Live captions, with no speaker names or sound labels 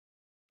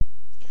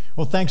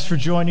Well, thanks for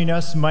joining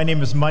us. My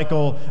name is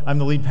Michael. I'm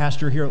the lead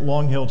pastor here at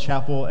Long Hill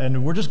Chapel,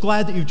 and we're just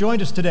glad that you've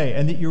joined us today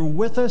and that you're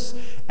with us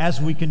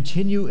as we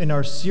continue in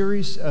our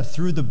series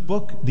through the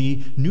book,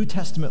 the New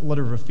Testament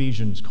letter of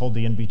Ephesians, called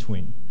The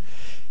In-Between.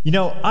 You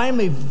know, I'm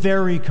a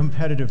very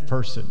competitive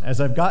person. As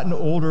I've gotten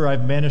older,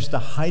 I've managed to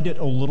hide it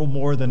a little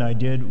more than I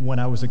did when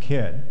I was a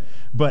kid.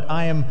 But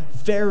I am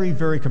very,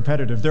 very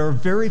competitive. There are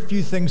very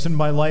few things in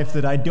my life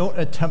that I don't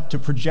attempt to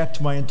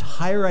project my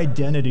entire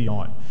identity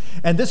on.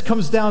 And this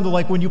comes down to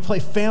like when you play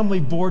family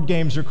board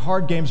games or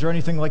card games or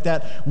anything like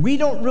that. We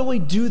don't really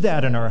do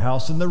that in our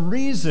house. And the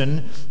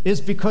reason is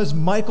because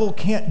Michael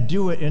can't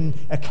do it in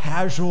a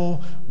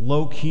casual,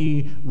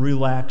 low-key,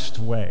 relaxed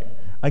way.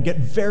 I get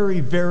very,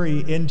 very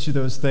into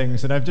those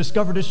things, and I've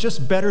discovered it's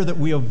just better that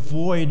we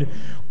avoid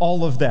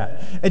all of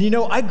that. And you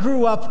know, I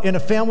grew up in a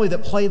family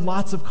that played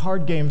lots of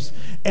card games,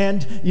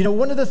 and you know,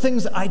 one of the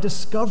things I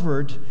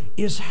discovered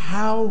is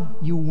how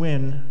you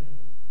win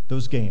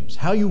those games,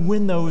 how you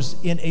win those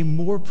in a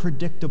more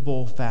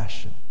predictable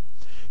fashion.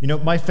 You know,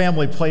 my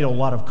family played a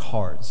lot of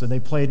cards, and they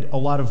played a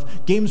lot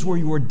of games where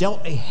you were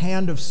dealt a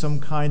hand of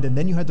some kind, and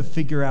then you had to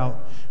figure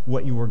out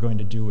what you were going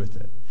to do with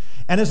it.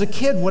 And as a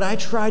kid, what I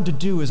tried to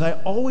do is I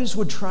always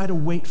would try to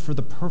wait for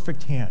the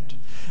perfect hand.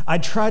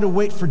 I'd try to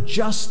wait for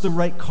just the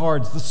right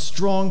cards, the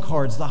strong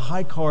cards, the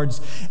high cards,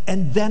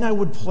 and then I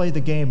would play the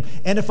game.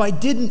 And if I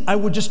didn't, I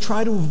would just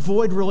try to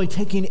avoid really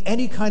taking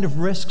any kind of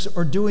risks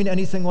or doing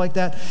anything like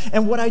that.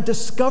 And what I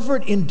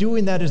discovered in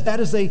doing that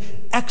is an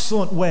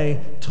excellent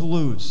way to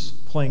lose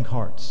playing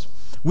cards.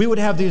 We would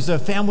have these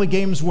family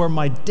games where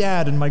my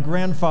dad and my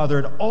grandfather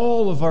and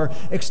all of our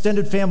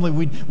extended family,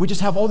 we'd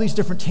just have all these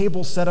different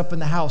tables set up in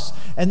the house,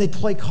 and they'd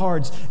play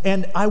cards.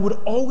 And I would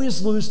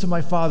always lose to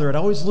my father. I'd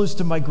always lose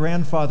to my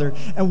grandfather.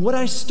 And what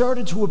I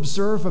started to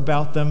observe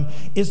about them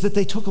is that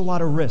they took a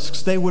lot of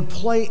risks. They would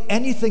play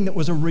anything that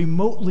was a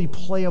remotely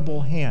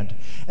playable hand,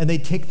 and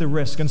they'd take the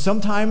risk. And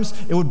sometimes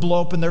it would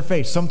blow up in their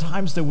face.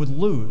 Sometimes they would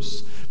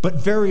lose. But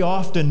very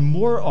often,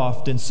 more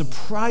often,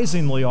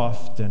 surprisingly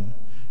often,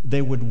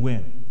 they would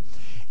win.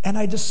 And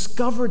I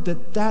discovered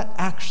that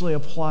actually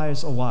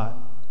applies a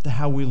lot to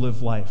how we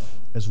live life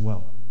as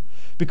well.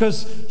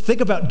 Because think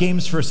about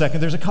games for a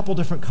second. There's a couple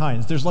different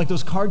kinds. There's like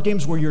those card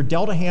games where you're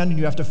dealt a hand and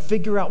you have to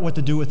figure out what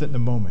to do with it in the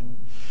moment.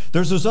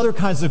 There's those other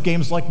kinds of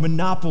games like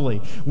Monopoly,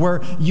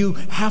 where you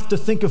have to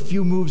think a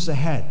few moves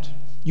ahead.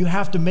 You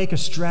have to make a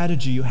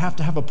strategy. You have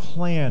to have a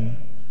plan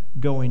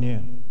going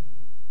in.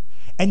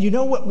 And you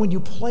know what? When you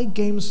play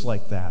games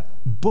like that,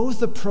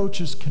 both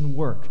approaches can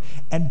work,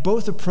 and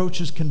both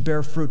approaches can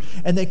bear fruit,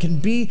 and they can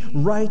be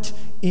right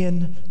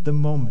in the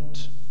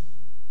moment.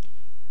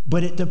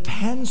 But it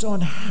depends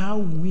on how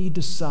we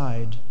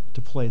decide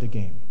to play the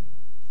game.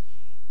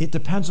 It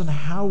depends on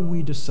how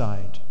we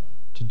decide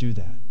to do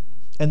that.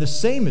 And the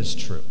same is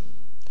true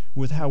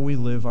with how we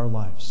live our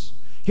lives.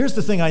 Here's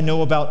the thing I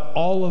know about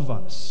all of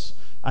us.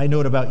 I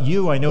know it about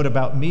you, I know it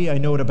about me, I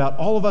know it about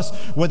all of us,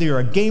 whether you're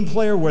a game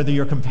player, whether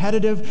you're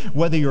competitive,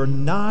 whether you're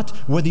not,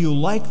 whether you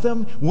like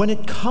them. When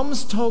it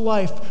comes to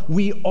life,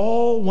 we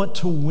all want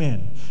to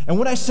win. And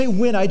when I say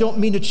win, I don't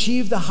mean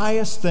achieve the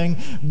highest thing,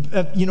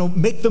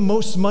 make the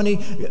most money,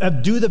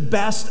 do the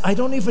best. I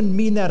don't even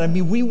mean that. I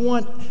mean, we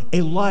want a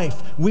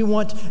life. We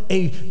want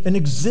an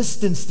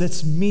existence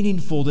that's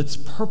meaningful, that's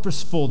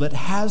purposeful, that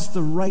has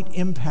the right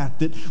impact,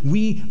 that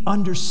we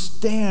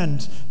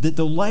understand that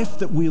the life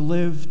that we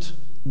lived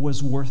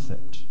was worth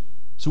it.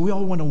 So we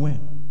all want to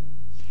win.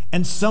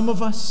 And some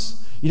of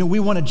us, we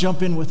want to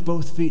jump in with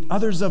both feet.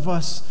 Others of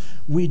us,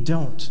 we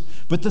don't.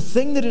 But the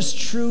thing that is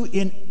true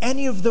in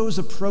any of those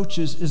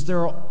approaches is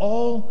there are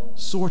all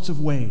sorts of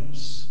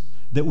ways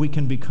that we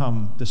can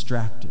become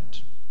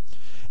distracted.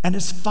 And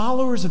as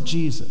followers of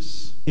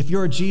Jesus, if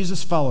you're a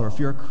Jesus follower, if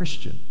you're a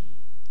Christian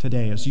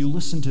today, as you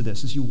listen to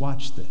this, as you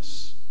watch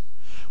this,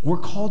 we're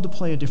called to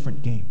play a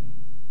different game.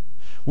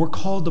 We're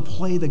called to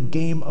play the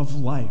game of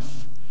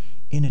life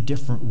in a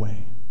different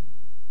way.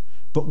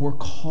 But we're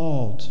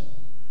called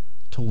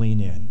to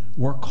lean in.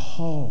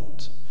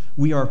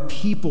 We are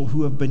people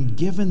who have been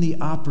given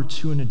the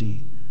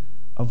opportunity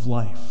of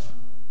life,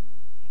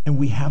 and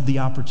we have the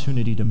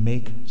opportunity to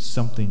make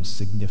something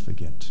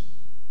significant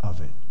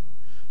of it.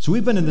 So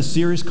we've been in this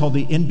series called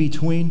The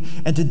In-Between,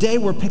 and today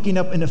we're picking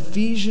up in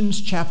Ephesians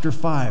chapter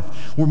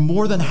 5. We're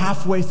more than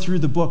halfway through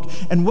the book,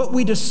 and what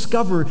we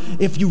discover,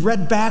 if you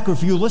read back or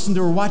if you listened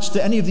to or watched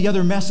any of the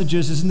other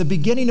messages, is in the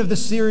beginning of the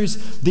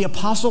series, the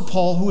Apostle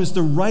Paul, who is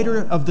the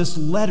writer of this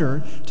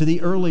letter to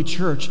the early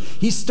church,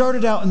 he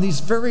started out in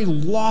these very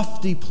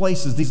lofty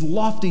places, these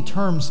lofty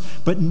terms,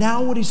 but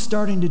now what he's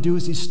starting to do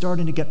is he's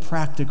starting to get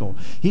practical.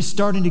 He's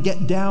starting to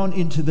get down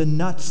into the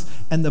nuts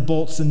and the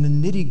bolts and the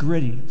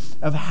nitty-gritty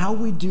of how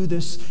we do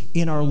this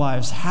in our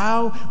lives,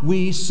 how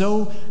we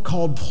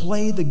so-called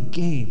play the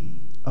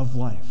game of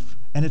life.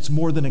 And it's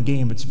more than a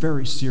game, it's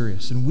very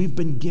serious. And we've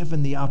been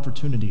given the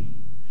opportunity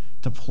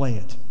to play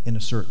it in a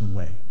certain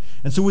way.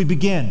 And so we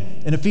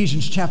begin in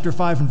Ephesians chapter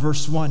 5 and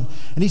verse 1.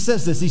 And he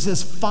says this, he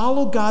says,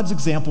 "Follow God's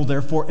example,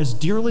 therefore, as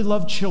dearly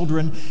loved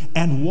children,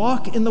 and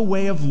walk in the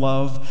way of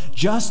love,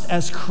 just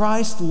as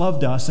Christ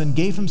loved us and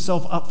gave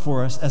himself up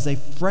for us as a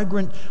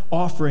fragrant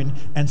offering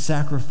and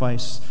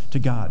sacrifice to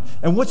God."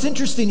 And what's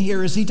interesting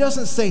here is he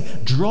doesn't say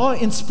draw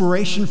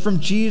inspiration from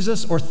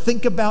Jesus or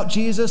think about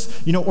Jesus,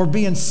 or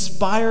be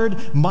inspired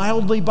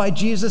mildly by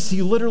Jesus.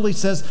 He literally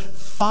says,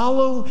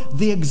 follow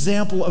the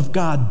example of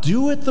God.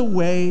 Do it the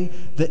way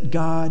that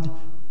God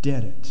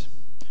did it.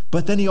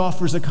 But then he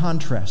offers a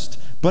contrast.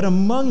 "But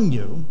among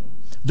you,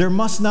 there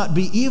must not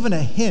be even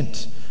a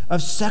hint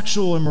of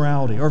sexual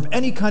immorality or of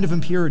any kind of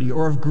impurity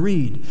or of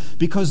greed,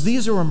 because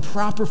these are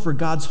improper for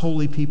God's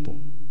holy people.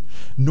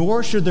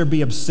 Nor should there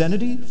be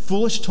obscenity,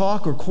 foolish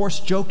talk, or coarse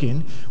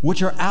joking,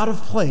 which are out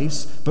of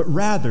place, but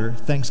rather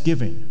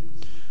thanksgiving.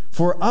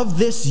 For of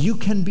this you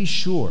can be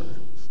sure.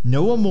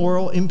 No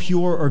immoral,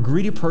 impure, or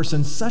greedy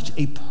person, such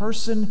a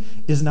person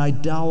is an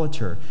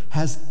idolater,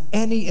 has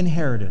any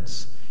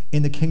inheritance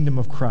in the kingdom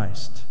of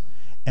Christ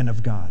and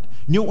of God."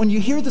 When you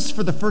hear this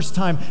for the first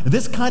time,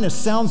 this kind of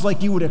sounds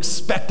like you would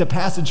expect a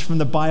passage from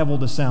the Bible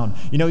to sound.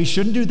 You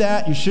shouldn't do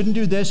that, you shouldn't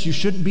do this, you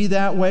shouldn't be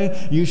that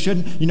way, you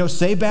shouldn't,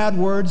 say bad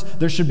words,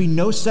 there should be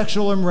no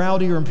sexual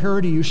immorality or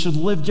impurity, you should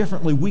live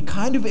differently. We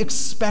kind of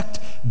expect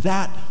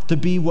that to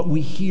be what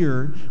we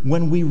hear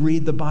when we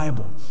read the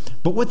Bible.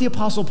 But what the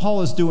Apostle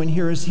Paul is doing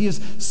here is he is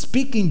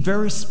speaking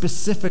very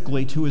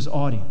specifically to his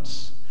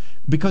audience,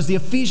 because the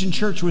Ephesian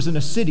church was in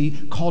a city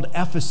called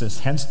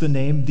Ephesus, hence the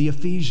name the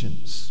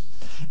Ephesians.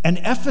 And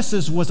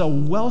Ephesus was a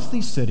wealthy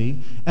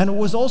city, and it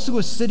was also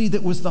a city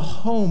that was the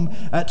home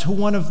to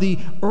one of the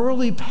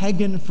early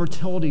pagan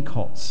fertility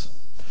cults.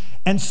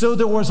 And so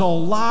there was a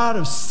lot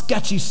of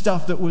sketchy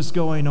stuff that was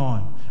going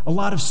on, a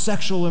lot of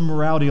sexual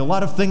immorality, a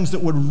lot of things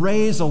that would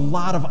raise a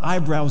lot of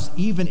eyebrows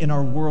even in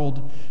our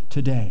world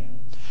today.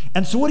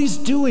 And so what he's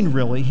doing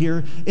really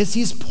here is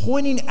he's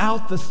pointing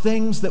out the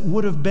things that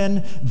would have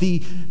been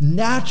the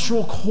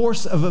natural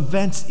course of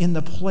events in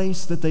the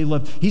place that they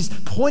lived. He's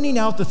pointing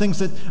out the things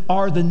that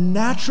are the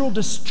natural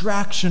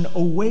distraction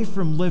away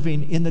from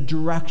living in the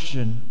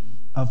direction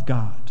of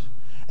God.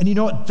 And you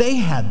know what? They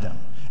had them.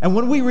 And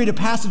when we read a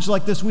passage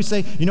like this, we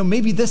say,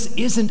 maybe this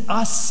isn't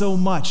us so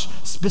much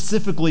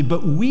specifically,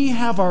 but we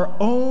have our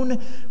own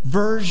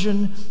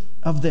version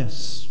of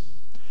this.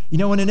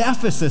 And in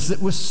Ephesus,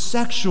 it was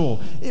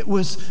sexual, it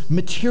was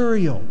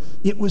material,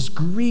 it was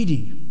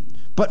greedy.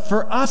 But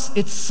for us,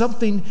 it's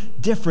something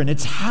different.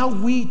 It's how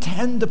we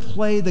tend to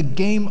play the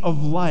game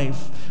of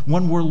life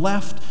when we're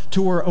left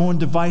to our own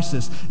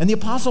devices. And the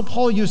Apostle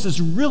Paul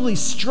uses really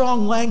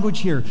strong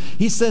language here.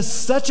 He says,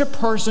 such a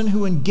person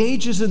who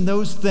engages in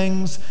those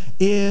things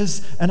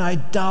is an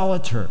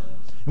idolater.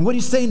 And what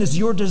he's saying is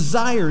your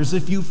desires,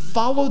 if you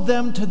follow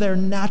them to their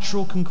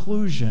natural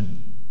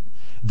conclusion,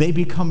 they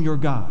become your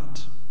God.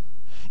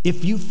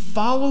 If you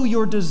follow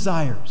your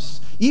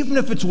desires, even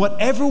if it's what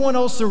everyone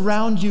else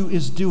around you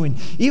is doing,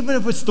 even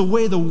if it's the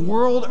way the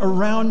world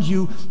around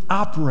you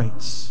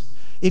operates,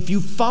 if you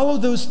follow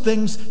those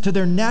things to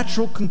their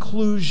natural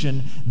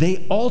conclusion,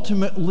 they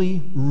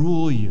ultimately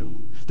rule you.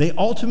 They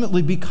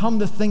ultimately become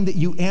the thing that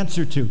you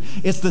answer to.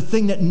 It's the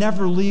thing that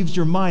never leaves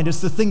your mind.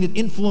 It's the thing that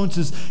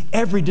influences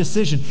every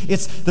decision.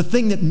 It's the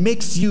thing that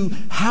makes you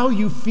how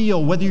you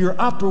feel, whether you're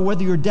up or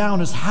whether you're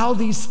down, is how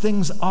these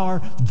things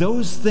are.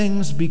 Those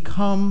things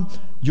become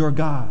your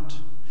God.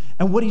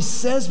 And what he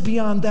says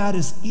beyond that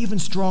is even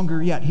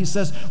stronger yet. He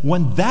says,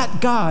 when that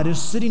God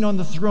is sitting on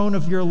the throne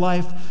of your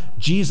life,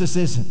 Jesus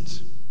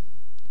isn't.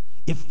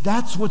 If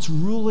that's what's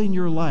ruling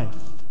your life,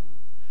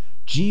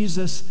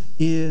 Jesus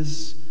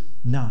is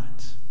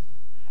not.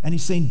 And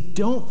he's saying,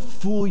 don't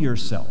fool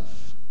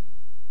yourself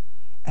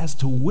as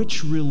to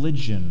which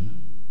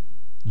religion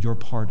you're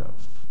part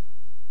of.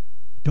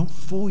 Don't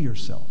fool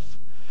yourself.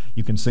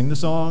 You can sing the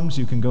songs,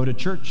 you can go to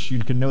church, you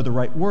can know the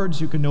right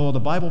words, you can know all the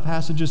Bible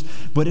passages,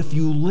 but if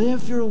you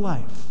live your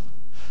life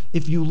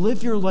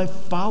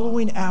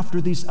following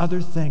after these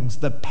other things,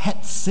 the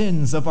pet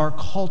sins of our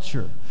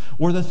culture,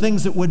 or the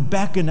things that would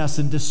beckon us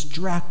and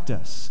distract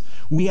us,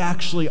 we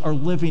actually are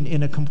living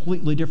in a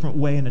completely different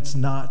way, and it's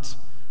not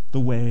the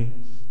way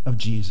of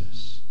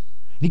Jesus.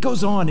 And he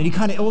goes on and he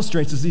kind of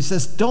illustrates this. He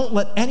says, don't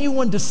let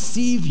anyone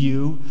deceive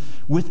you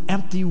with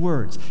empty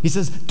words. He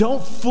says,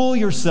 don't fool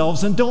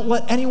yourselves and don't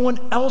let anyone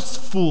else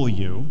fool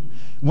you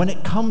when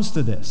it comes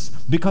to this.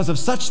 Because of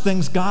such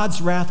things,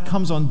 God's wrath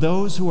comes on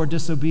those who are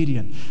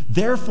disobedient.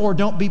 Therefore,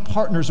 don't be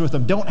partners with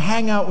them. Don't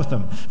hang out with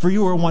them. For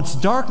you were once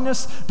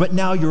darkness, but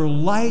now you're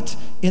light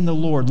in the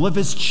Lord. Live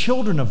as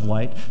children of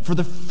light, for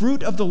the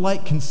fruit of the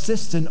light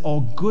consists in all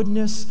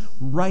goodness,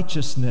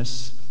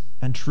 righteousness,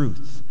 and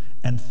truth.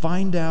 And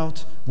find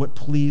out what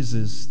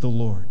pleases the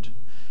Lord.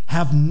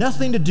 Have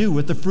nothing to do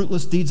with the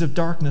fruitless deeds of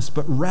darkness,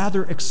 but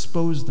rather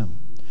expose them.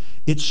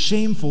 It's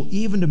shameful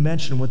even to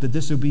mention what the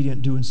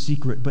disobedient do in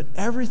secret, but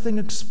everything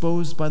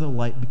exposed by the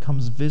light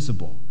becomes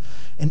visible,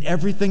 and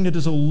everything that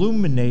is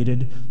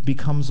illuminated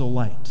becomes a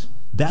light.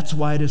 That's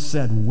why it is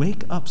said,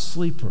 wake up,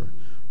 sleeper,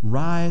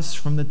 rise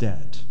from the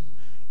dead,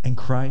 and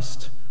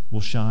Christ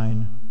will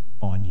shine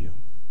on you.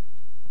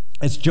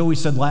 As Joey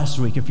said last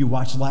week, if you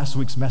watched last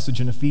week's message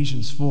in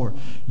Ephesians 4,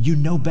 you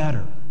know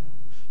better.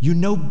 You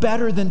know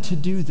better than to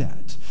do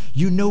that.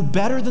 You know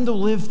better than to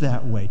live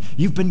that way.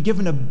 You've been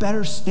given a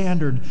better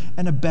standard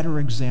and a better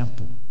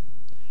example.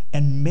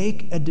 And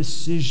make a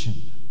decision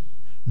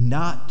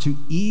not to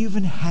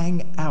even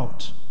hang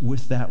out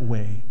with that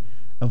way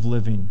of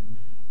living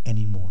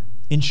anymore.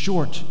 In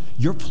short,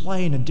 you're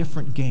playing a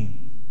different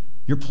game.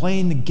 You're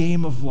playing the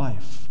game of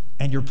life,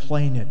 and you're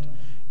playing it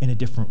in a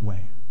different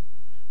way.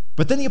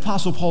 But then the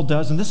Apostle Paul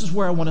does, and this is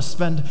where I want to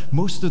spend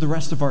most of the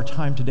rest of our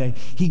time today.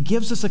 He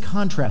gives us a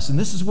contrast, and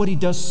this is what he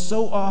does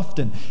so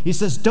often. He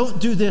says, don't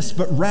do this,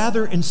 but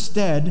rather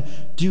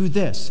instead do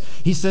this.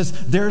 He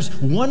says, there's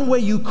one way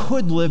you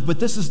could live, but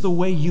this is the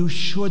way you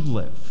should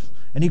live.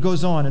 And he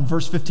goes on in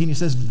verse 15, he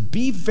says,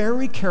 be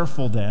very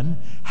careful then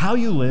how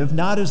you live,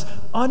 not as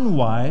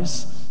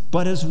unwise,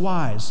 but as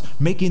wise,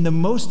 making the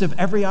most of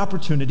every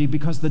opportunity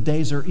because the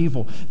days are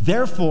evil.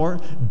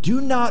 Therefore,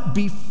 do not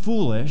be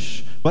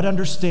foolish, but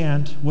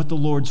understand what the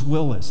Lord's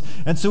will is.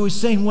 And so he's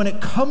saying when it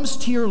comes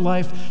to your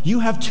life, you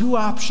have two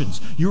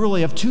options. You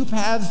really have two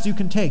paths you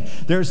can take.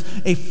 There's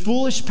a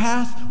foolish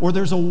path or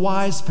there's a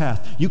wise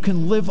path. You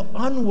can live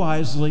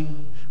unwisely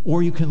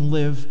or you can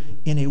live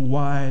in a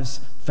wise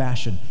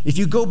fashion. If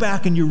you go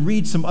back and you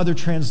read some other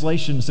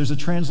translations, there's a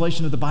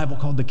translation of the Bible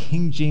called the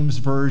King James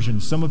Version.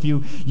 Some of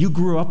you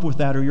grew up with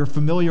that or you're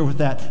familiar with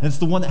that. And it's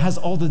the one that has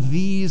all the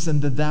these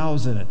and the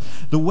thous in it.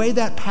 The way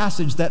that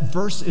passage, that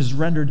verse is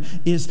rendered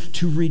is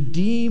to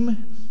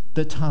redeem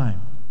the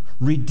time.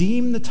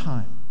 Redeem the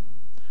time.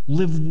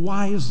 Live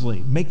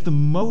wisely. Make the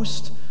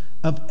most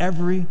of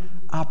every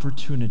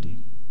opportunity.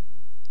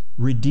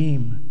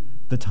 Redeem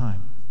the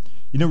time.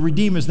 You know,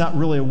 redeem is not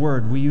really a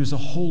word we use a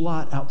whole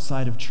lot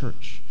outside of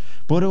church.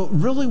 But what it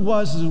really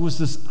was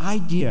this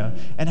idea,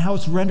 and how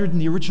it's rendered in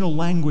the original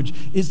language,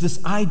 is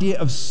this idea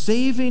of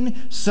saving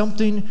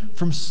something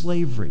from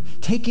slavery,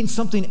 taking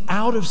something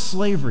out of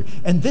slavery.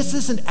 And this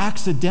isn't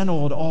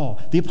accidental at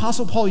all. The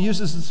Apostle Paul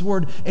uses this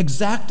word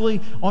exactly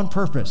on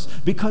purpose,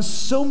 because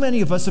so many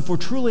of us, if we're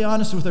truly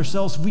honest with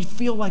ourselves, we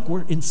feel like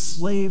we're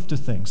enslaved to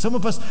things. Some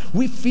of us,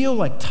 we feel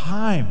like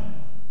time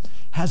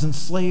has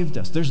enslaved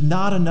us. There's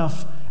not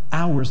enough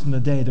hours in the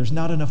day. There's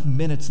not enough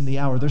minutes in the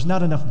hour. There's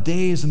not enough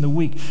days in the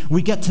week.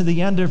 We get to the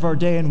end of our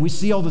day and we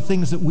see all the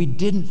things that we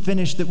didn't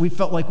finish that we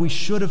felt like we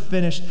should have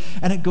finished,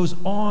 and it goes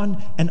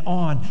on and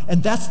on.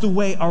 And that's the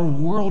way our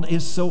world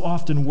is so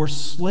often. We're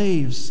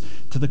slaves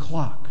to the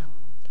clock.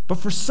 But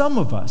for some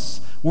of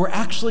us, we're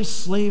actually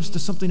slaves to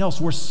something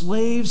else. We're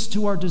slaves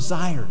to our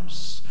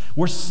desires.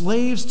 We're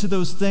slaves to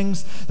those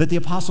things that the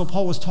Apostle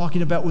Paul was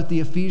talking about with the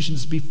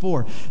Ephesians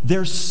before.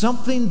 There's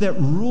something that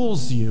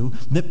rules you,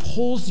 that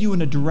pulls you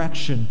in a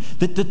direction,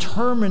 that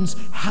determines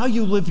how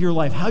you live your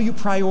life, how you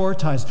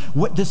prioritize,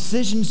 what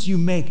decisions you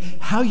make,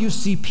 how you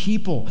see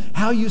people,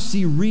 how you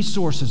see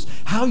resources,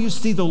 how you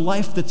see the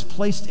life that's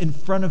placed in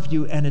front of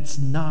you, and it's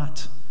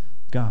not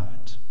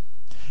God.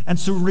 And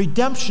so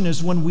redemption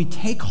is when we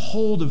take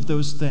hold of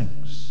those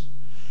things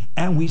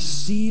and we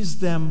seize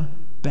them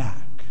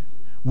back.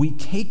 We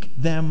take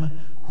them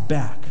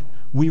back.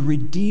 We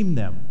redeem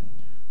them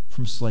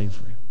from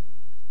slavery.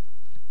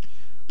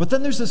 But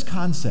then there's this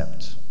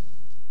concept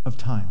of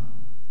time.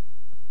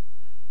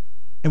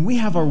 And we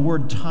have our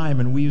word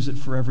time, and we use it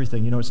for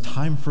everything. You know, it's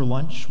time for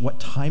lunch. What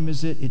time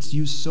is it? It's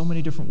used so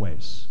many different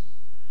ways.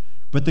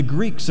 But the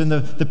Greeks and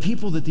the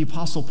people that the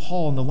Apostle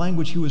Paul and the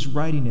language he was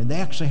writing in, they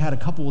actually had a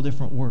couple of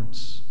different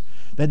words.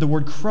 They had the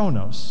word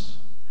chronos,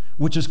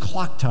 which is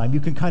clock time. You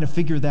can kind of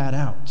figure that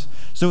out.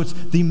 So it's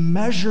the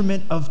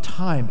measurement of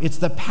time. It's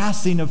the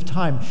passing of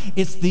time.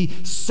 It's the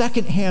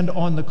second hand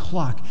on the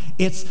clock.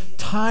 It's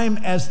time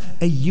as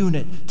a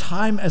unit,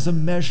 time as a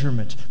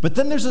measurement. But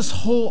then there's this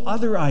whole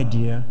other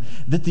idea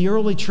that the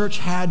early church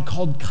had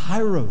called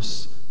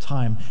kairos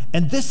time.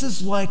 And this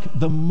is like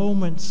the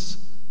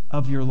moments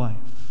of your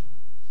life.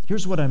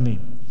 Here's what I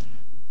mean.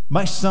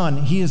 My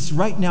son, he is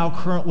right now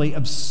currently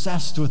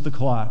obsessed with the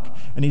clock,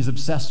 and he's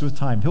obsessed with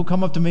time. He'll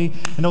come up to me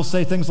and he'll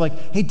say things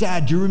like, hey,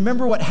 Dad, do you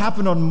remember what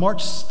happened on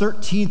March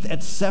 13th at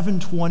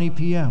 7:20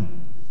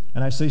 p.m.?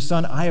 And I say,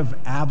 son, I have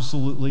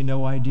absolutely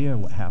no idea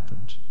what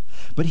happened.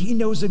 But he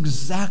knows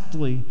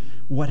exactly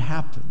what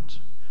happened.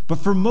 But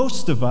for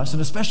most of us,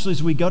 and especially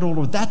as we get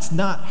older, that's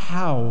not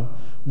how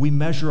we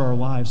measure our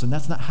lives, and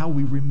that's not how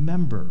we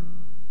remember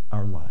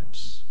our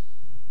lives.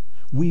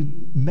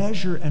 We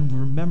measure and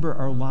remember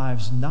our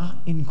lives not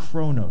in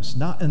chronos,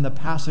 not in the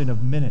passing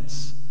of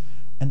minutes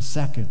and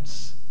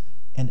seconds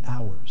and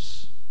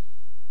hours,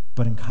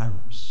 but in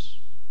kairos,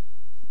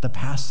 the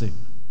passing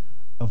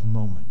of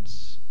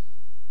moments.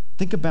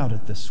 Think about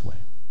it this way.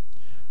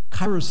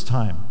 Kairos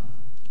time,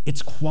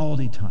 it's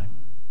quality time.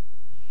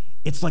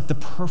 It's like the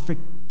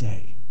perfect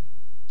day.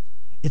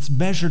 It's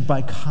measured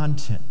by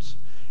content.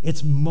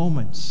 It's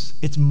moments.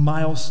 It's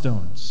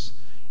milestones.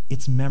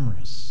 It's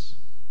memories.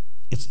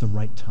 It's the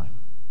right time.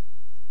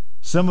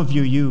 Some of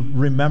you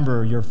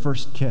remember your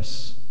first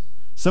kiss.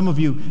 Some of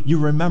you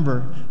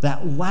remember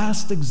that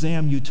last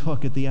exam you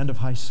took at the end of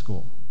high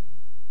school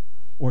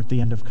or at the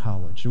end of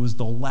college. It was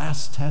the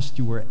last test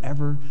you were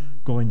ever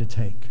going to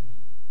take.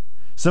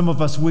 Some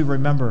of us, we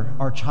remember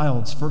our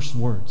child's first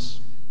words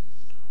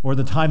or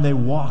the time they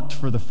walked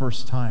for the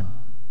first time.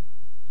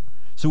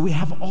 So we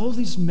have all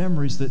these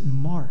memories that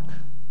mark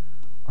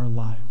our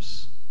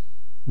lives.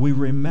 We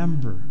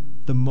remember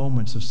the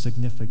moments of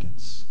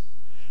significance.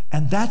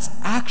 And that's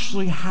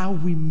actually how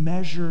we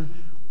measure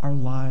our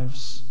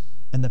lives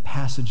and the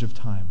passage of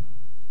time.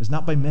 It's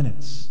not by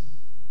minutes,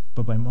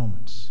 but by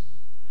moments.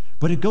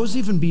 But it goes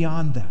even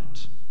beyond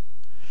that.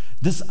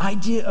 This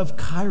idea of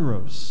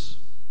kairos,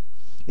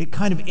 it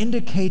kind of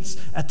indicates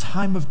a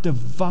time of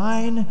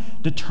divine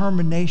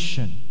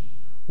determination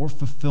or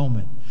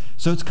fulfillment.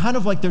 So it's kind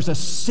of like there's a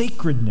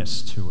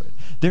sacredness to it.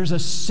 There's a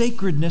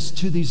sacredness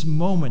to these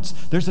moments.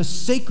 There's a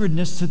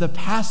sacredness to the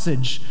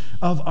passage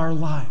of our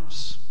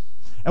lives.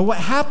 And what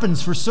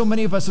happens for so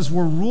many of us is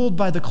we're ruled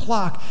by the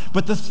clock,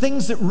 but the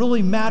things that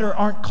really matter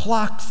aren't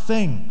clocked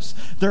things.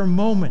 They're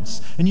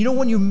moments. And you know,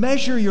 when you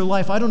measure your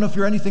life, I don't know if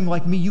you're anything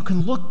like me, you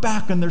can look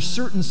back and there's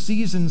certain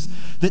seasons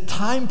that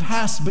time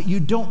passed, but you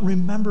don't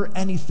remember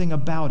anything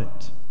about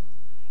it.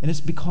 And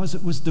it's because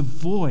it was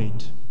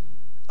devoid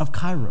of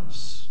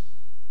kairos.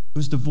 It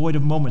was devoid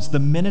of moments. The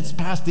minutes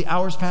passed, the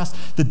hours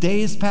passed, the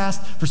days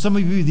passed. For some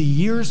of you, the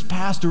years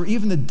passed, or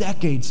even the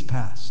decades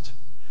passed.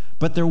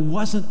 But there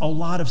wasn't a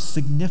lot of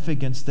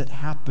significance that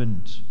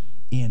happened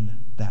in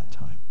that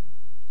time.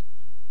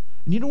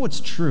 And you know what's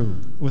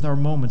true with our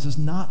moments is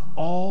not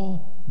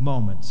all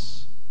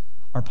moments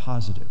are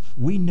positive.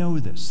 We know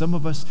this. Some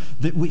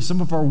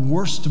of our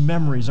worst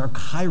memories are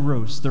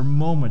kairos, they're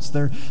moments,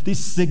 they're these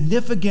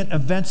significant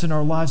events in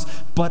our lives,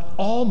 but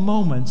all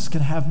moments can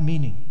have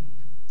meaning.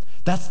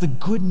 That's the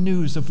good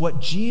news of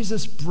what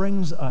Jesus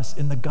brings us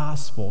in the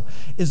gospel,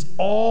 is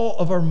all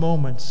of our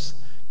moments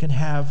can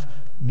have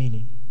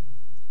meaning.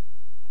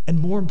 And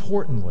more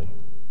importantly,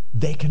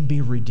 they can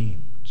be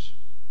redeemed.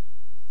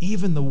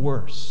 Even the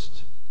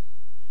worst,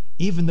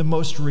 even the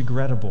most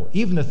regrettable,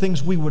 even the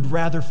things we would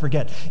rather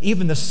forget,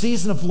 even the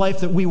season of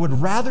life that we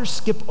would rather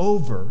skip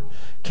over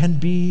can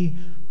be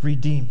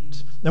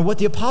redeemed. Now, what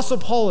the Apostle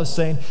Paul is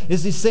saying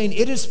is he's saying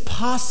it is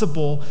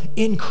possible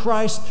in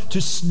Christ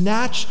to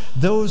snatch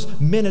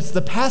those minutes,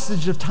 the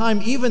passage of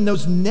time, even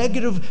those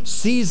negative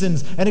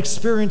seasons and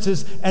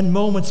experiences and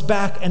moments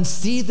back and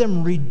see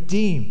them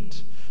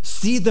redeemed,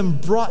 see them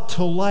brought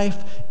to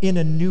life in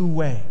a new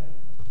way.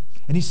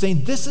 And he's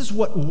saying this is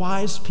what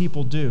wise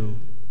people do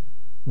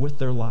with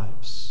their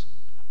lives.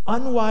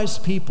 Unwise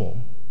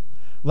people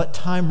let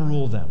time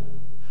rule them.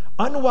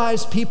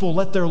 Unwise people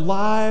let their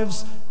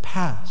lives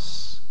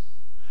pass.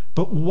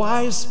 But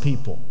wise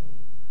people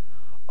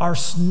are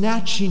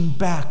snatching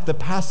back the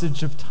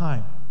passage of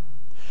time.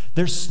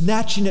 They're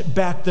snatching it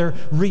back. They're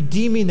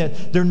redeeming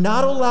it. They're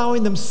not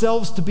allowing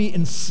themselves to be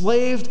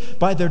enslaved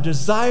by their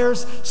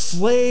desires,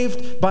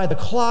 enslaved by the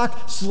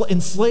clock,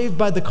 enslaved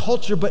by the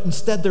culture, but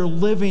instead they're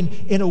living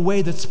in a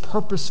way that's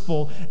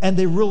purposeful, and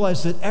they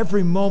realize that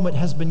every moment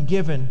has been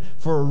given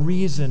for a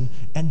reason,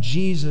 and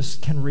Jesus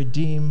can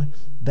redeem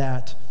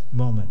that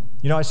moment.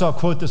 You know, I saw a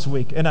quote this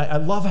week, and I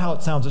love how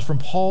it sounds. It's from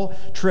Paul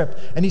Tripp,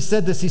 and he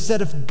said this. He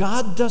said, if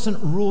God doesn't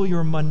rule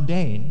your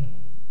mundane,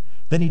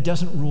 then he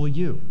doesn't rule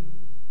you,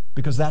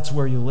 because that's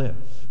where you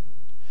live.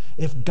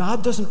 If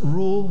God doesn't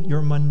rule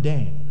your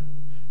mundane,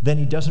 then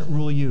he doesn't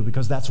rule you,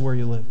 because that's where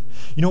you live.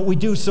 You know, what we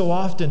do so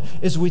often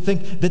is we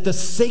think that the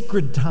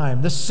sacred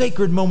time, the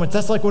sacred moments,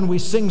 that's like when we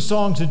sing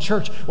songs in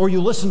church, or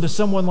you listen to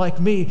someone like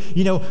me,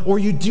 you know, or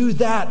you do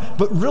that.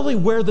 But really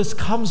where this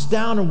comes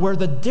down and where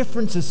the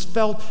difference is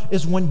felt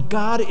is when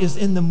God is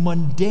in the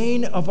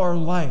mundane of our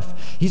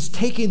life. He's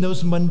taking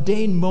those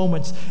mundane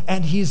moments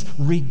and he's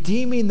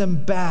redeeming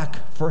them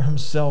back for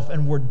himself,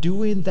 and we're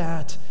doing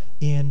that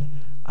in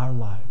our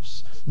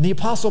lives. And the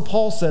Apostle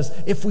Paul says,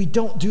 if we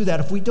don't do that,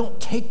 if we don't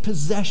take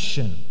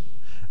possession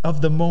of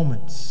the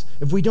moments,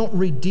 if we don't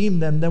redeem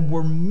them, then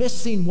we're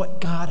missing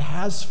what God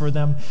has for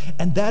them.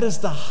 And that is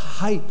the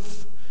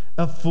height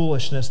of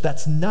foolishness.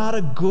 That's not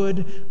a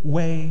good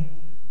way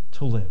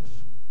to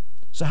live.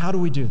 So how do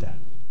we do that?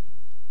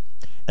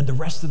 And the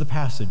rest of the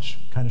passage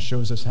kind of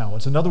shows us how.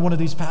 It's another one of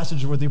these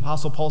passages where the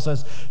Apostle Paul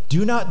says,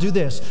 do not do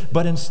this,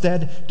 but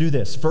instead do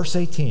this. Verse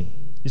 18.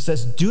 He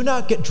says, do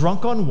not get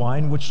drunk on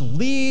wine, which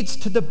leads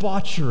to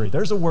debauchery.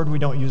 There's a word we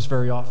don't use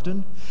very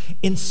often.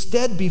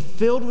 Instead, be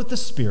filled with the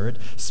Spirit.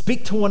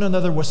 Speak to one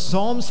another with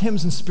psalms,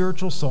 hymns, and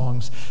spiritual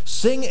songs.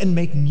 Sing and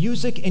make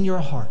music in your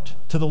heart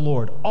to the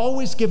Lord,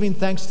 always giving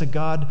thanks to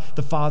God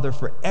the Father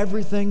for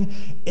everything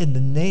in the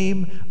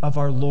name of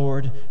our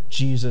Lord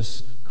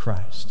Jesus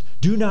Christ.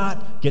 Do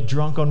not get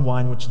drunk on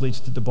wine, which leads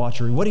to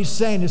debauchery. What he's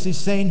saying is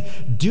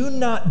do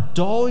not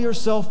dull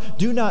yourself.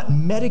 Do not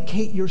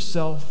medicate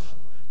yourself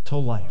to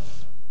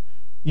life.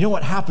 You know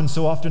what happens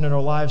so often in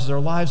our lives is our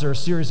lives are a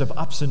series of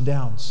ups and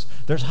downs.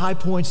 There's high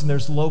points and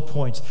there's low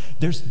points.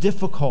 There's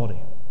difficulty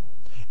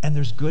and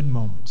there's good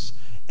moments.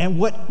 And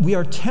what we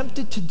are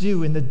tempted to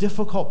do in the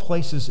difficult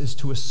places is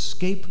to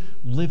escape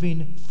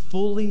living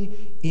fully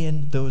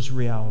in those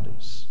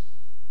realities.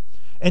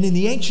 And in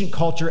the ancient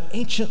culture,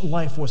 ancient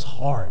life was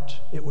hard.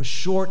 It was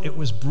short, it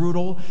was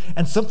brutal.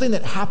 And something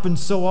that happened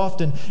so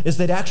often is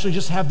they'd actually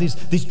just have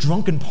these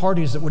drunken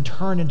parties that would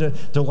turn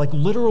into like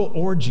literal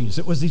orgies.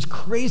 It was these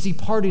crazy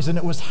parties, and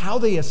it was how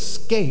they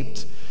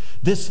escaped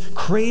this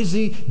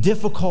crazy,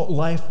 difficult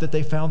life that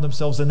they found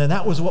themselves in. And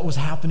that was what was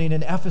happening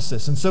in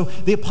Ephesus. And so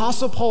the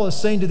Apostle Paul is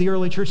saying to the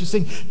early church, he's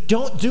saying,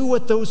 don't do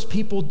what those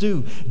people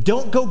do.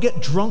 Don't go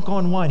get drunk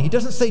on wine. He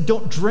doesn't say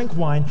don't drink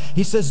wine.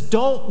 He says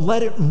don't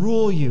let it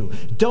rule you.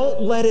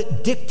 Don't let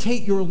it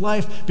dictate your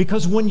life,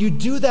 because when you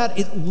do that,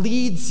 it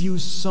leads you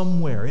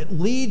somewhere. It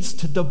leads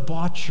to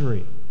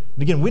debauchery.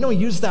 And again, we don't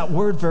use that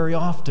word very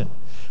often.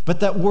 But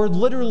that word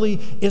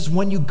literally is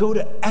when you go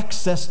to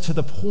excess to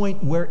the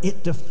point where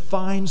it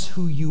defines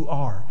who you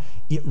are.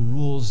 It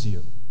rules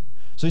you.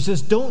 So he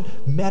says, don't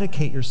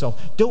medicate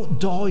yourself. Don't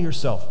dull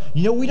yourself.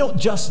 You know, we don't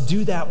just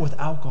do that with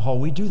alcohol.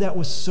 We do that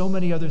with so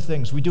many other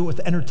things. We do it with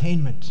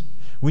entertainment.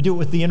 We do it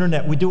with the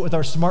internet. We do it with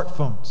our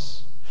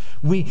smartphones.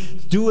 We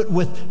do it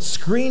with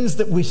screens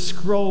that we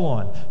scroll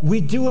on.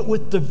 We do it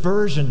with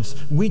diversions.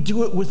 We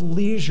do it with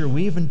leisure.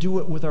 We even do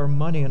it with our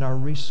money and our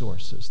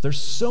resources. There's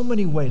so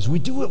many ways. We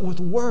do it with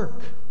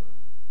work.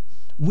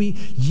 We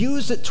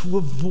use it to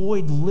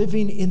avoid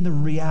living in the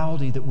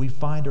reality that we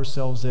find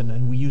ourselves in,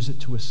 and we use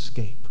it to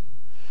escape.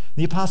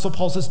 The Apostle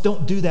Paul says,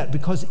 don't do that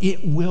because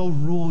it will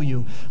rule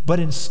you, but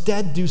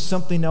instead do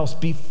something else.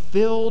 Be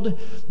filled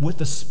with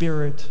the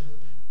Spirit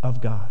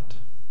of God.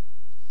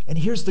 And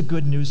here's the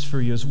good news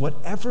for you is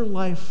whatever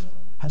life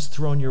has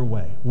thrown your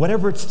way,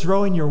 whatever it's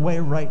throwing your way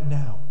right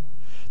now,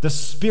 the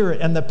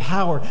Spirit and the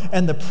power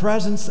and the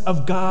presence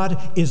of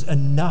God is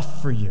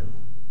enough for you.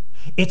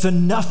 It's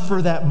enough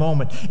for that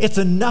moment. It's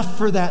enough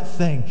for that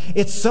thing.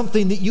 It's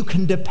something that you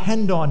can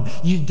depend on.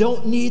 You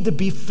don't need to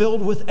be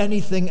filled with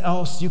anything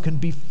else. You can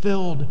be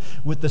filled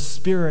with the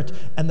Spirit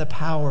and the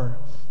power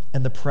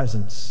and the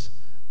presence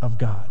of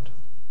God.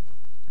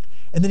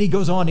 And then he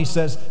goes on, he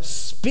says,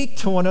 speak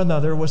to one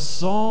another with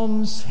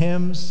psalms,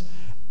 hymns,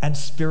 and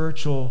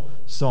spiritual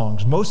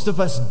songs. Most of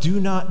us do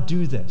not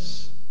do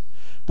this.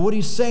 But what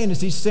he's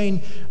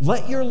saying,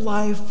 let your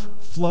life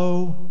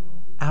flow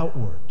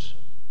outward.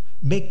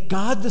 Make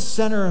God the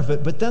center of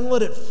it, but then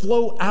let it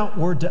flow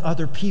outward to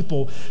other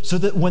people so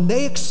that when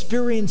they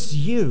experience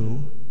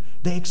you,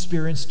 they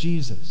experience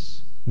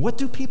Jesus. What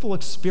do people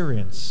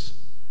experience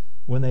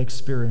when they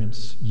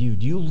experience you?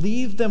 Do you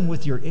leave them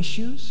with your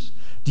issues?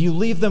 Do you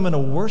leave them in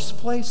a worse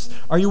place?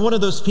 Are you one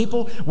of those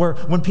people where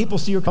when people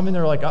see you coming,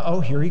 they're like,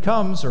 uh-oh, here he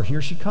comes, or here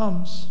she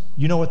comes?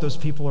 You know what those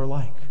people are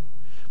like.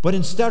 But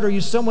instead, are you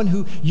someone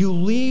who you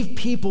leave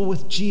people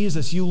with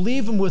Jesus? You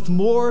leave them with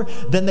more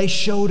than they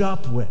showed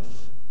up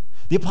with.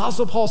 The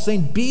Apostle Paul is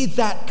saying, be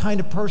that kind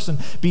of person.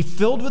 Be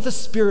filled with the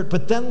Spirit,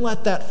 but then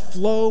let that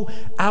flow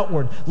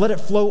outward. Let it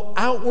flow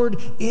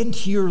outward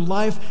into your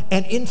life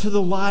and into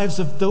the lives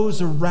of those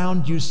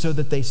around you so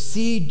that they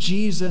see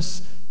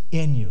Jesus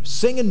in you.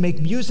 Sing and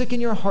make music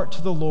in your heart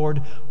to the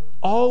Lord,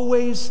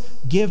 always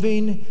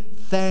giving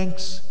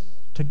thanks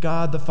to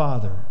God the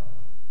Father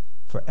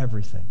for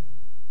everything.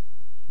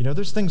 You know,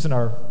 there's things in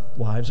our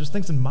lives, there's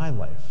things in my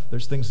life,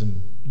 there's things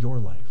in your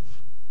life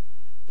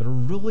that are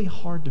really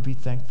hard to be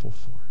thankful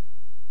for.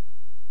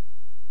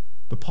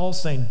 But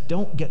Paul's saying,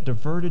 don't get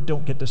diverted,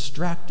 don't get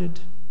distracted.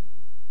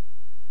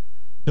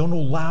 Don't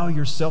allow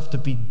yourself to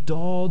be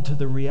dulled to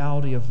the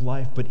reality of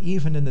life, but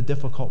even in the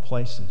difficult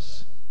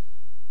places,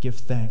 give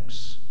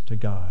thanks to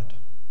God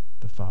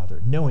the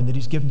Father, knowing that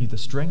he's given you the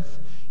strength,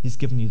 he's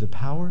given you the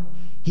power,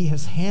 he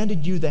has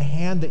handed you the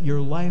hand that your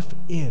life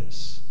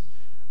is,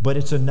 but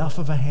it's enough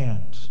of a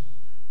hand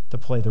to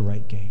play the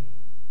right game.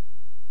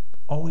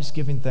 Always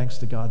giving thanks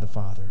to God the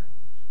Father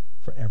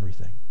for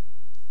everything.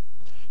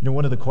 You know,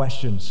 one of the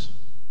questions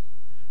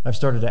I've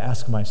started to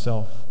ask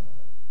myself,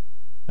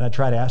 and I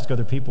try to ask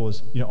other people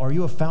is, you know, are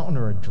you a fountain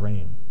or a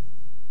drain?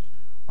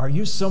 Are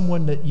you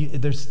someone that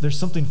there's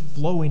something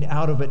flowing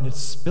out of it and it's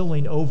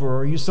spilling over?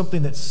 Or are you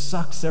something that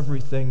sucks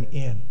everything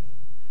in,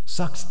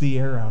 sucks the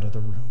air out of the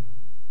room,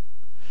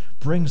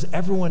 brings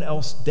everyone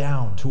else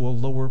down to a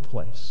lower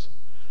place?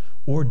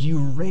 Or do you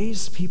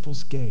raise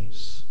people's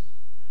gaze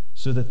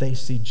so that they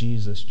see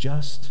Jesus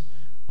just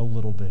a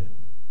little bit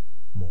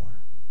more?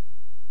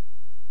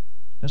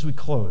 As we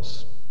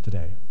close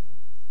today,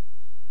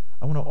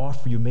 I want to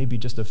offer you maybe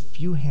just a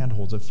few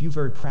handholds, a few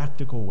very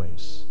practical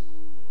ways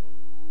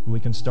we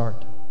can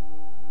start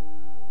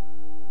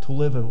to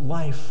live a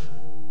life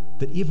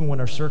that even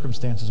when our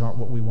circumstances aren't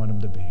what we want them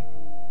to be,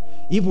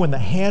 even when the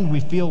hand we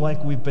feel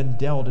like we've been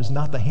dealt is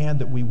not the hand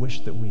that we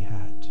wish that we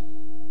had,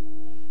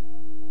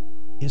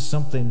 is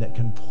something that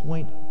can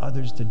point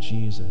others to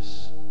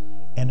Jesus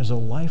and is a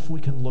life we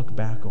can look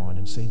back on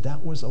and say,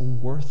 that was a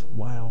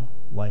worthwhile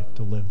life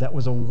to live. That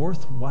was a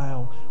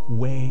worthwhile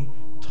way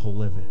to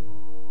live it.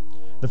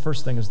 The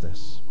first thing is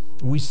this.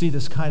 We see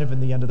this kind of in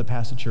the end of the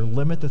passage here.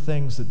 Limit the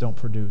things that don't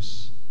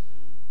produce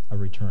a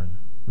return.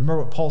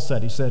 Remember what Paul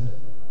said. He said,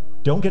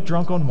 Don't get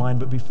drunk on wine,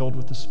 but be filled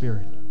with the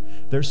Spirit.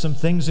 There's some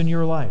things in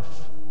your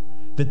life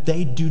that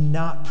they do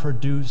not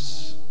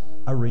produce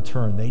a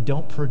return. They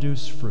don't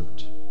produce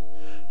fruit.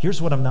 Here's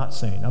what I'm not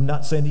saying. I'm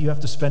not saying that you have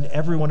to spend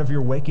every one of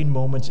your waking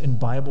moments in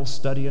Bible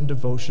study and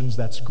devotions.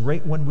 That's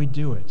great when we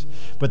do it.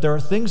 But there are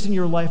things in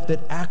your life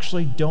that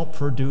actually don't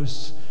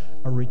produce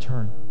a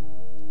return.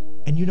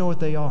 And you know what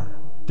they are.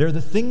 They're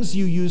the things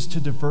you use to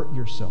divert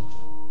yourself.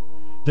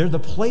 They're the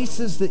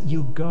places that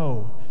you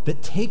go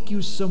that take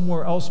you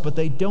somewhere else, but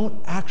they don't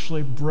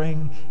actually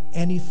bring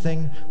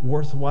anything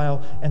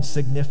worthwhile and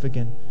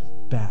significant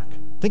back.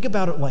 Think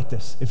about it like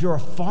this. If you're a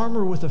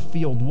farmer with a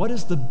field, what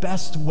is the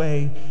best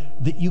way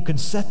that you can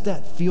set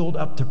that field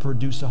up to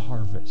produce a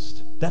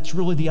harvest? That's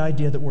really the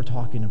idea that we're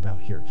talking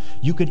about here.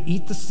 You could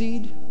eat the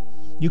seed,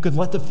 you could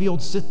let the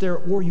field sit there,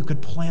 or you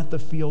could plant the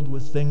field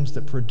with things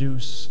that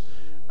produce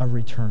a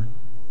return.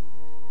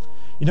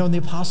 You know, in the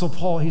Apostle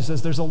Paul, he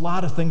says there's a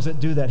lot of things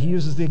that do that. He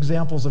uses the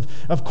examples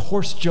of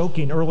coarse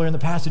joking earlier in the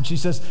passage.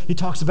 He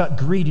talks about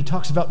greed. He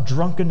talks about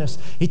drunkenness.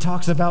 He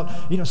talks about,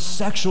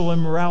 sexual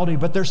immorality.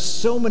 But there's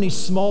so many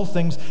small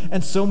things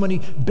and so many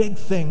big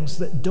things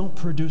that don't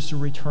produce a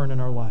return in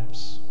our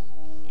lives.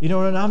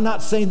 And I'm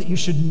not saying that you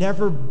should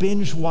never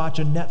binge watch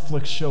a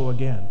Netflix show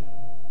again.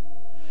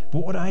 But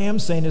what I am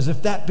saying is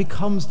if that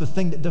becomes the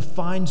thing that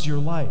defines your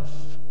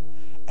life,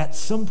 at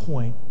some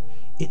point,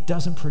 it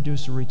doesn't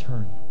produce a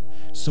return.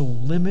 So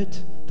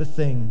limit the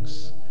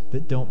things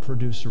that don't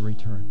produce a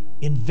return.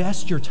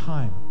 Invest your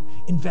time,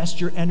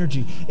 invest your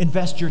energy,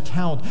 invest your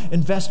talent,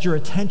 invest your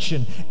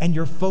attention and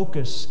your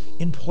focus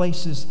in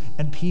places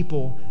and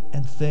people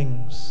and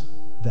things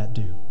that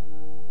do.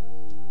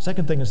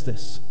 Second thing is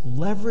this: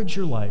 leverage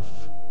your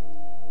life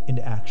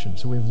into action.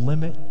 So we have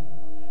limit,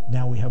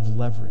 now we have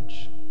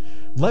leverage.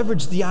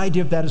 Leverage, the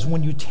idea of that is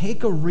when you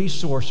take a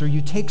resource or you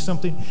take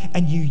something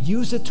and you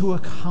use it to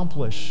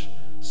accomplish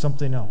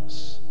something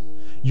else.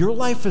 Your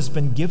life has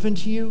been given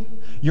to you.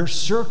 Your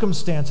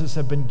circumstances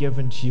have been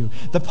given to you.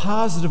 The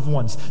positive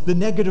ones, the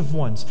negative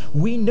ones.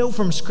 We know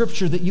from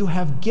Scripture that you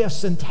have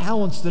gifts and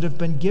talents that have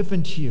been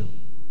given to you.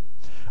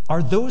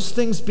 Are those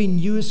things being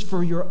used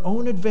for your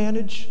own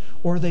advantage,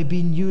 or are they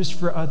being used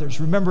for others?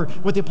 Remember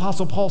what the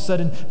Apostle Paul said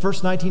in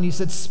verse 19. He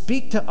said,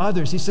 speak to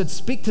others. He said,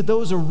 speak to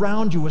those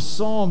around you with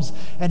psalms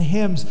and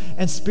hymns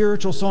and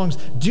spiritual songs.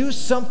 Do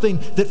something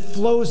that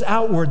flows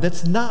outward,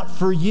 that's not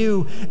for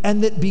you,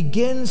 and that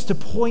begins to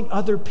point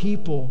other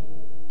people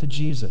to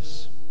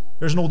Jesus.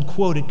 There's an old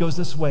quote. It goes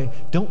this way: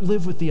 don't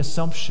live with the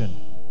assumption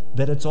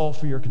that it's all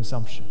for your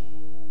consumption.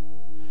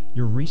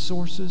 Your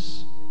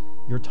resources,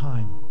 your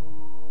time,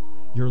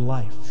 your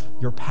life,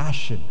 your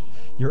passion,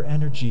 your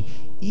energy,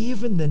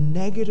 even the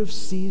negative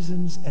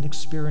seasons and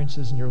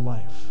experiences in your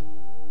life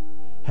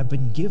have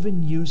been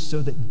given you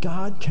so that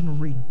God can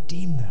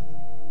redeem them,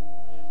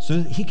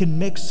 so that he can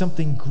make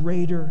something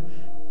greater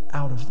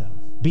out of them.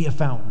 Be a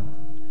fountain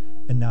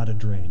and not a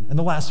drain. And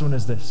the last one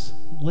is this: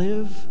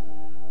 live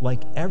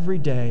like every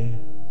day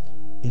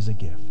is a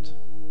gift.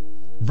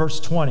 Verse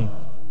 20,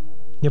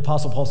 the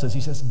Apostle Paul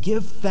says,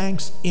 give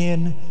thanks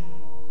in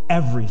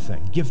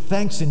everything. Give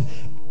thanks in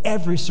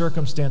every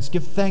circumstance.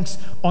 Give thanks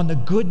on the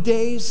good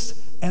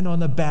days and on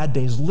the bad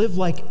days. Live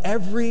like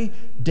every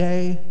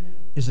day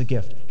is a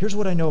gift. Here's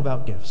what I know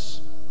about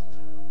gifts.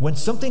 When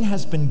something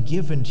has been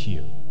given to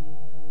you,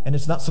 and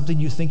it's not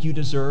something you think you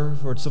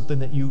deserve or it's something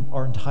that you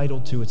are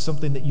entitled to, it's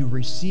something that you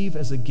receive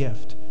as a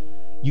gift,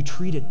 you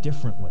treat it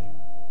differently.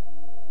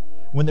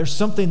 When there's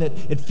something that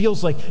it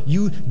feels like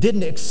you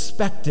didn't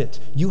expect it,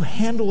 you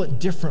handle it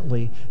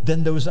differently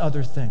than those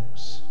other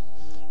things.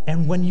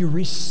 And when you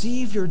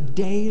receive your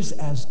days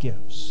as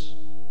gifts,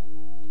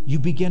 you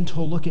begin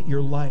to look at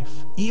your life,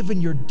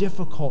 even your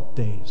difficult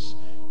days,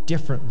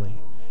 differently,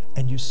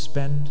 and you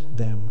spend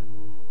them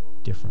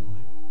differently.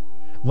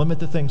 Limit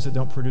the things that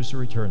don't produce a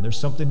return. There's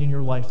something in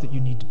your life that you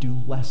need to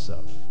do less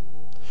of.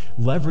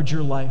 Leverage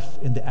your life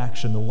into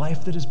action. The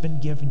life that has been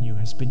given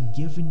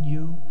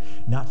you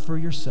not for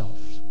yourself,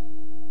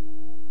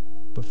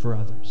 but for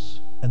others.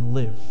 And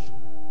live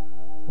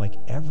like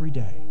every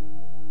day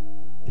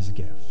is a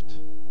gift,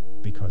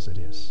 because it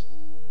is.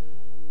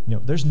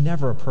 There's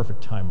never a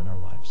perfect time in our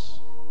lives.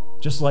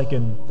 Just like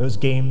in those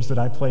games that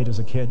I played as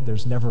a kid,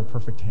 there's never a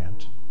perfect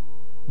hand.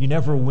 You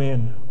never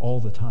win all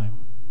the time.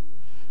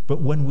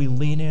 But when we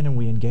lean in and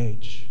we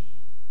engage,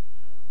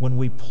 when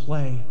we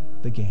play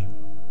the game,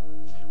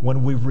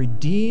 when we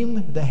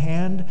redeem the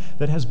hand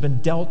that has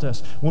been dealt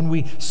us, when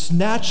we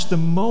snatch the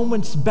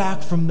moments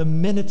back from the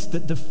minutes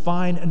that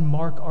define and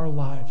mark our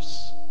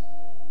lives,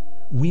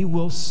 we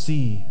will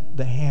see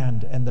the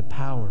hand and the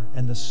power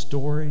and the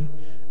story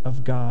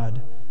of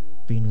God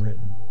being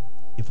written.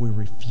 If we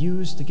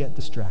refuse to get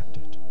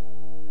distracted,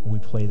 we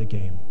play the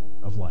game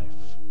of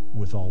life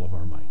with all of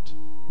our might.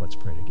 Let's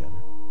pray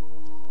together.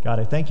 God,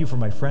 I thank you for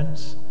my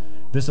friends.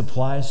 This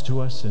applies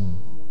to us in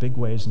big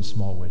ways and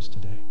small ways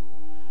today.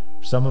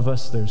 For some of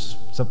us, there's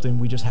something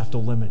we just have to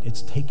limit.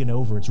 It's taken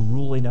over. It's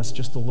ruling us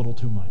just a little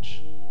too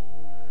much.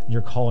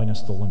 You're calling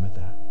us to limit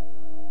that.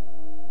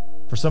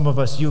 For some of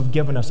us, you've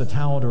given us a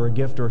talent or a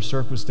gift or a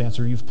circumstance,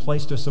 or you've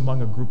placed us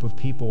among a group of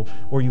people,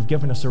 or you've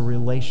given us a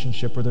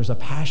relationship, or there's a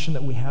passion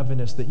that we have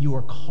in us that you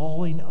are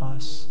calling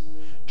us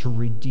to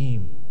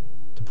redeem,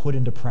 to put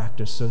into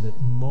practice so that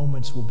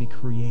moments will be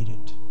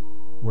created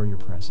where you're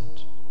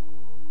present.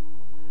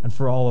 And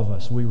for all of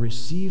us, we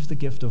receive the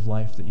gift of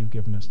life that you've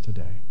given us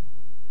today.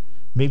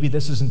 Maybe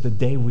this isn't the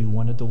day we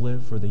wanted to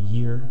live, or the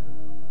year,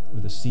 or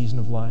the season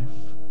of life.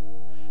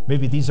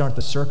 Maybe these aren't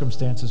the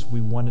circumstances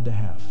we wanted to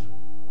have.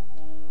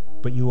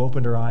 But you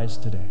opened our eyes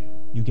today.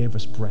 You gave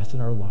us breath in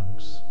our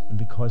lungs. And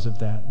because of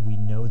that, we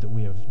know that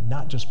we have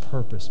not just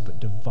purpose, but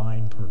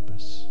divine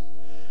purpose.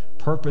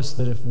 Purpose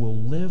that if we'll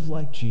live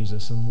like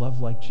Jesus and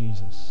love like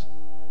Jesus,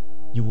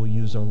 you will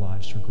use our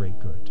lives for great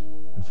good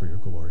and for your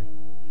glory.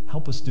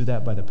 Help us do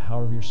that by the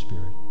power of your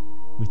Spirit.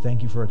 We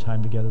thank you for our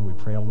time together. We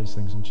pray all these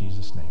things in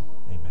Jesus' name.